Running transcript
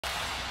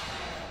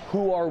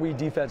who are we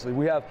defensively?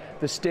 We have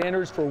the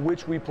standards for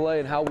which we play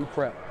and how we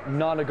prep,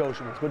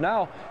 non-negotiables. But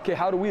now, okay,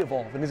 how do we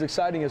evolve? And it's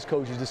exciting as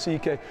coaches to see,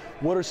 okay,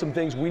 what are some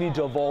things we need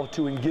to evolve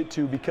to and get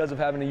to because of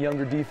having a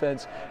younger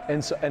defense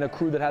and a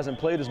crew that hasn't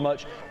played as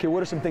much? Okay,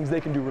 what are some things they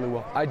can do really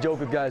well? I joke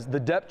with guys, the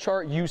depth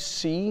chart you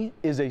see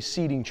is a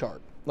seating chart.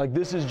 Like,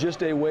 this is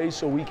just a way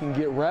so we can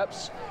get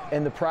reps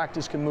and the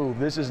practice can move.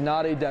 This is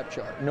not a depth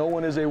chart. No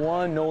one is a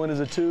 1, no one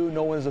is a 2,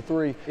 no one is a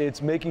 3.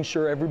 It's making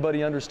sure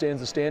everybody understands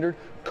the standard,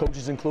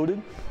 coaches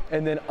included,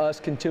 and then us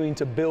continuing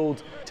to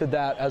build to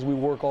that as we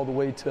work all the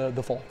way to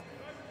the fall.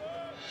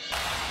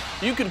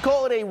 You could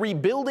call it a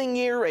rebuilding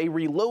year, a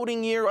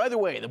reloading year. Either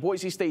way, the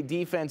Boise State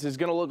defense is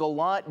going to look a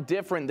lot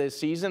different this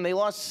season. They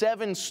lost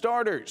 7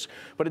 starters,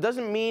 but it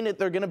doesn't mean that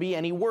they're going to be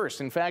any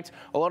worse. In fact,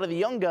 a lot of the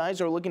young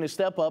guys are looking to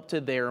step up to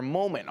their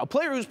moment. A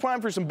player who's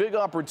primed for some big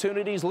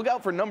opportunities, look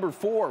out for number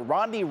 4,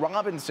 Rodney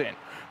Robinson.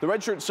 The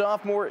redshirt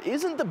sophomore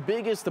isn't the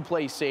biggest to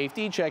play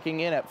safety,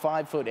 checking in at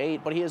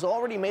 5'8", but he has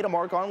already made a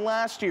mark on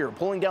last year,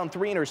 pulling down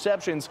 3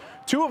 interceptions,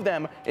 2 of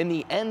them in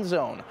the end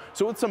zone.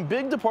 So with some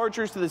big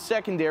departures to the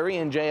secondary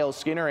in J.L.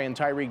 Skinner and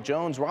Tyreque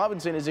Jones,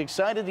 Robinson is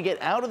excited to get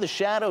out of the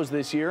shadows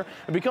this year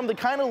and become the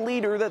kind of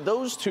leader that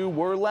those two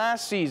were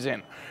last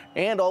season.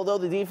 And although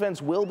the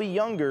defense will be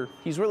younger,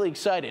 he's really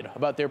excited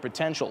about their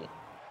potential.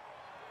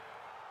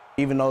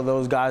 Even though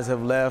those guys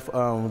have left,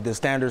 the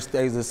standard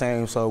stays the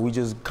same, so we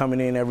just coming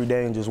in every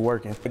day and just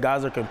working. The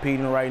guys are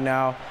competing right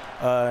now,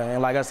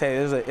 and like I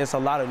said, it's a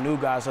lot of new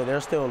guys, so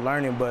they're still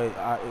learning, but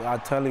I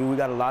tell you, we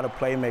got a lot of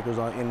playmakers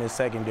in this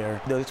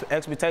secondary. The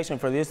expectation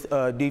for this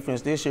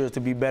defense this year is to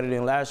be better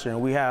than last year,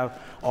 and we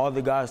have all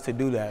the guys to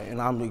do that, and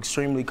I'm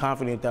extremely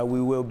confident that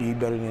we will be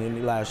better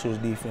than last year's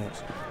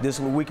defense. This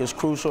week is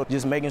crucial,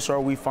 just making sure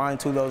we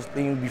fine-tune those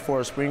things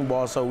before spring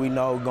ball so we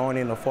know going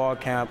into fall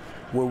camp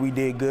where we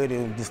did good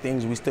and just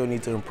things we still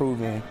need to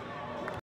improve in.